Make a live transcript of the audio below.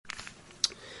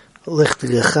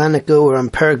Lichtige Chanukah. We're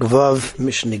on Perek Vav,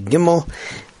 Mishnah Gimel,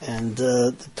 and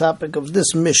the topic of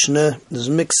this Mishnah is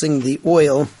mixing the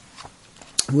oil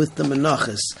with the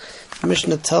menachos. The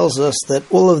Mishnah tells us that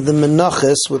all of the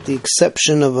menachos, with the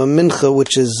exception of a mincha,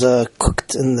 which is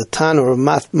cooked in the tanur,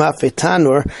 mafe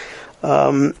tanur,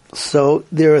 so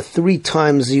there are 3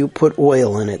 times you put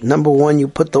oil in it. Number 1, you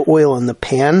put the oil in the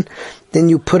pan, then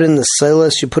you put in the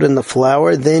silas, you put in the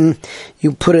flour, then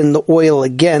you put in the oil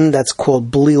again, that's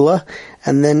called blila,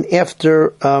 and then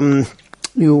after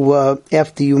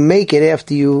you make it,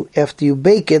 after you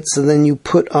bake it, so then you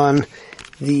put on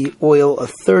the oil a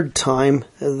 3rd time,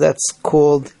 that's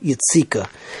called yitzika.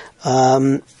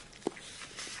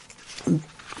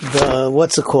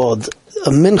 What's it called? A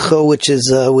mincha, which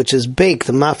is baked,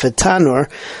 the mafe tanur,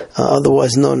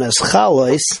 otherwise known as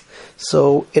chalais.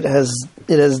 So it has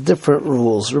different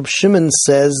rules. Reb Shimon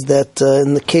says that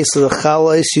in the case of the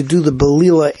chalais, you do the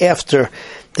belila after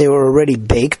they were already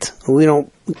baked. We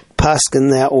don't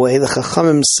paskin that way. The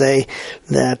chachamim say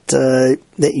that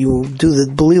you do the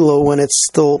belila when it's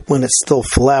still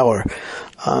flour.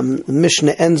 The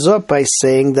Mishnah ends up by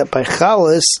saying that by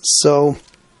chalais, so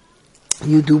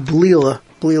you do blila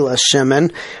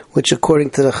shemen, which according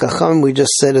to the Chacham we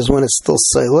just said is when it's still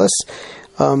silas.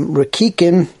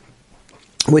 Rakikin,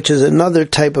 which is another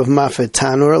type of mafe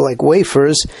tanur, like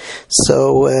wafers.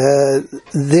 So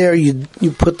there you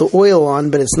put the oil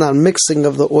on, but it's not mixing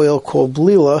of the oil called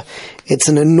blila. It's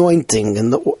an anointing,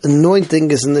 and the anointing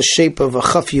is in the shape of a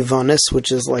chaf yivanis,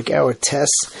 which is like our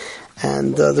tess.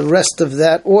 And the rest of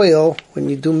that oil, when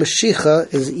you do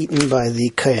Mashicha, is eaten by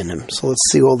the Kayanim. So let's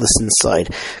see all this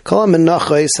inside. Kol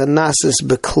menachos hanasis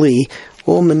bekli,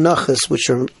 all menachos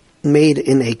which are made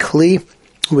in a kli,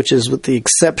 which is with the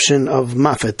exception of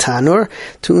mafe tanur,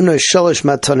 to uno shalosh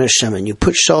matana shemen. You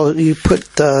put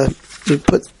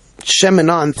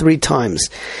shemen on 3 times.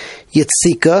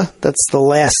 Yitzika, that's the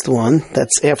last one.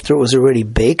 That's after it was already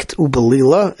baked.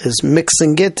 Ubelila is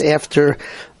mixing it after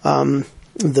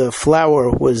the flour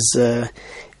was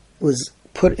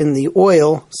put in the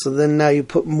oil, so then now you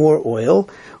put more oil.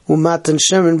 Umatan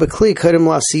shemen b'kli kadim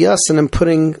lasiyas, and I'm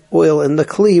putting oil in the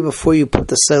kli before you put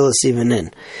the silas even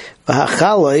in.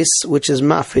 V'hachalais, which is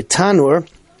mafe tanur,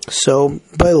 so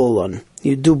bailolon,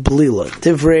 you do blila.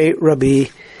 Divrei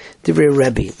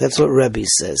Rebbe, that's what Rebbe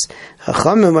says.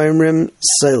 Hachamim ayimrim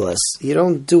silas. You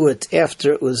don't do it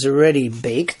after it was already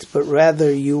baked, but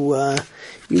rather you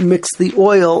mix the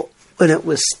oil when it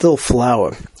was still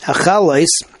flour. Chalais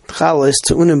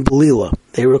to unim belila.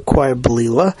 They require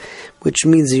belila, which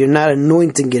means you're not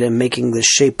anointing it and making the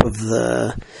shape of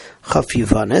the chaf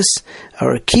yivanis.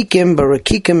 Arakikim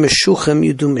meshuchem,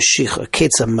 you do meshicha.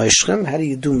 Ketza meshchem, how do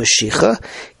you do meshicha?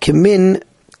 Kemin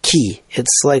ki.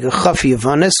 It's like a chaf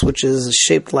yivanis, which is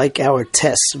shaped like our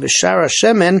tess. V'shara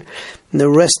shemen, the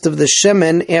rest of the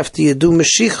shemen, after you do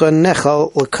meshicha,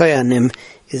 nechal l'kayanim,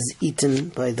 is eaten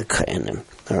by the kayanim.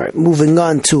 All right, moving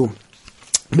on to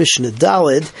Mishnah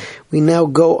Daled, we now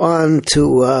go on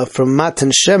to from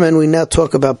Matan Shemen. We now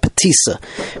talk about Petisa.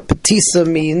 Petisa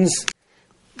means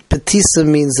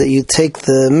that you take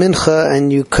the mincha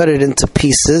and you cut it into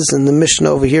pieces, and the Mishnah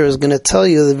over here is going to tell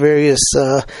you the various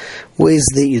ways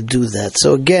that you do that.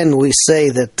 So again, we say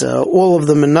that all of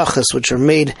the menachos which are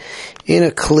made in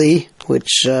a kli,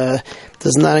 which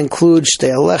does not include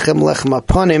shtei lechem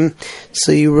aponim,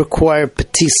 so you require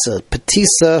petisa.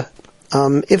 Petisa,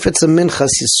 if it's a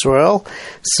minchas Yisrael,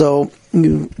 so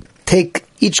you take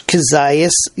each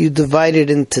kazayas, you divide it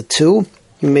into 2,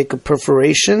 you make a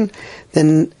perforation,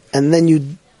 and then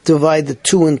you divide the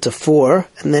 2 into 4,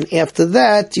 and then after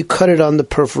that you cut it on the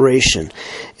perforation.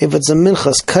 If it's a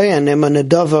minchas kayanim, a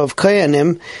nedava of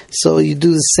kayanim, so you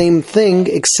do the same thing,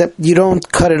 except you don't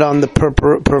cut it on the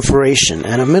perforation.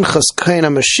 And a minchas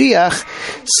kayanim mashiach,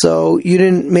 so you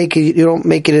don't make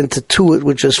it into 2,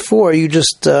 which is 4. You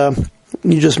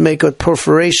just make a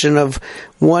perforation of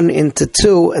 1 into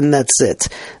 2, and that's it.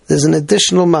 There's an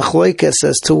additional machlokes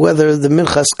as to whether the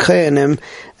minchas kayanim,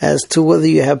 as to whether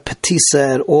you have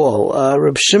petisa at all.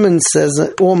 Reb Shimon says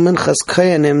that all minchas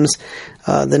kayanims,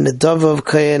 the nedava of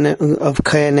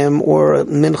kayanim or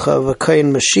mincha of a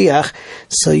kayan mashiach,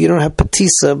 so you don't have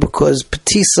petisa, because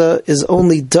petisa is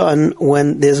only done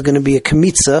when there's going to be a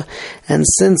kemitza, and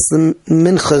since the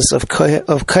minchas of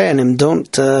kayanim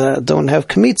don't have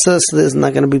kemitza, so there's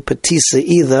not going to be petisa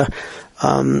either.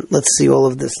 Let's see all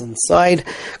of this inside.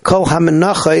 Kol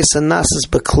hamenachos and nasis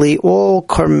bekli, all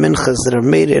kar minchas that are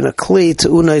made in a kli to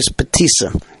unais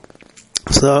petisa.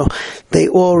 So they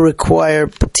all require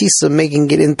patisa,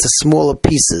 making it into smaller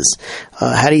pieces.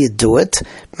 How do you do it?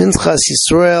 Minchas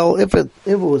Yisrael, if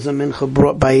it was a mincha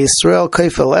brought by Yisrael,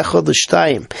 kaifel echad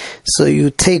l'shtayim. So you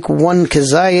take one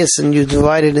kazayas and you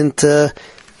divide it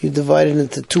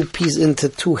into two pieces, into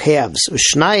two halves.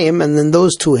 Ushnayim, and then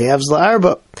those two halves,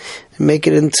 la'arba, and make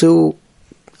it into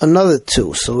another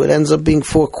two. So it ends up being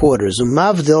 4 quarters.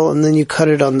 Umavdil, and then you cut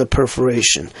it on the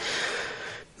perforation.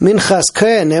 Minchas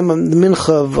kayanim, the mincha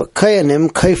of kayanim,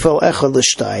 kaifel echad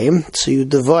l'shtayim. So you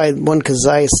divide one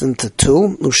kazayas into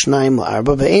 2, ushnayim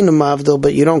la'arba, ve'ein umavdil,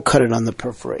 but you don't cut it on the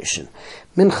perforation.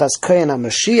 Minchas kayan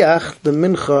HaMashiach, the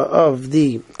mincha of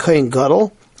the kayan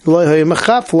gadol, lo hay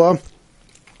mechafla,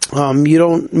 you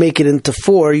don't make it into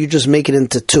 4, you just make it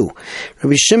into 2.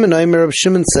 Rabbi Shimon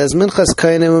says, Minchas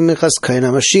Kayanim and Minchas Kayan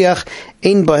HaMashiach,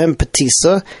 ein bahem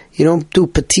patisa, you don't do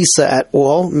patisa at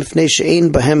all, mifnei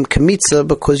she'ein bahem kamitza,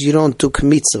 because you don't do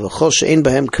kamitza. V'chol she'ein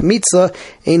bahem kamitza,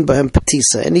 ein bahem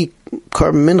patisa. Any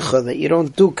carbon mincha that you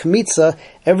don't do kamitza,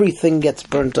 everything gets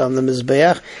burnt on the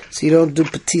mizbeach, so you don't do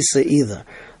patisa either.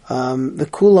 The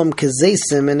kulam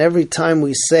kezesim, and every time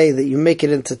we say that you make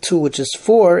it into 2, which is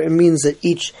 4, it means that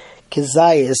each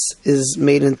kezayis is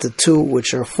made into 2,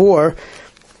 which are 4.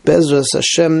 Bezras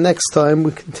Hashem, next time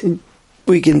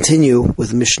we continue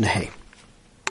with Mishnah Hay.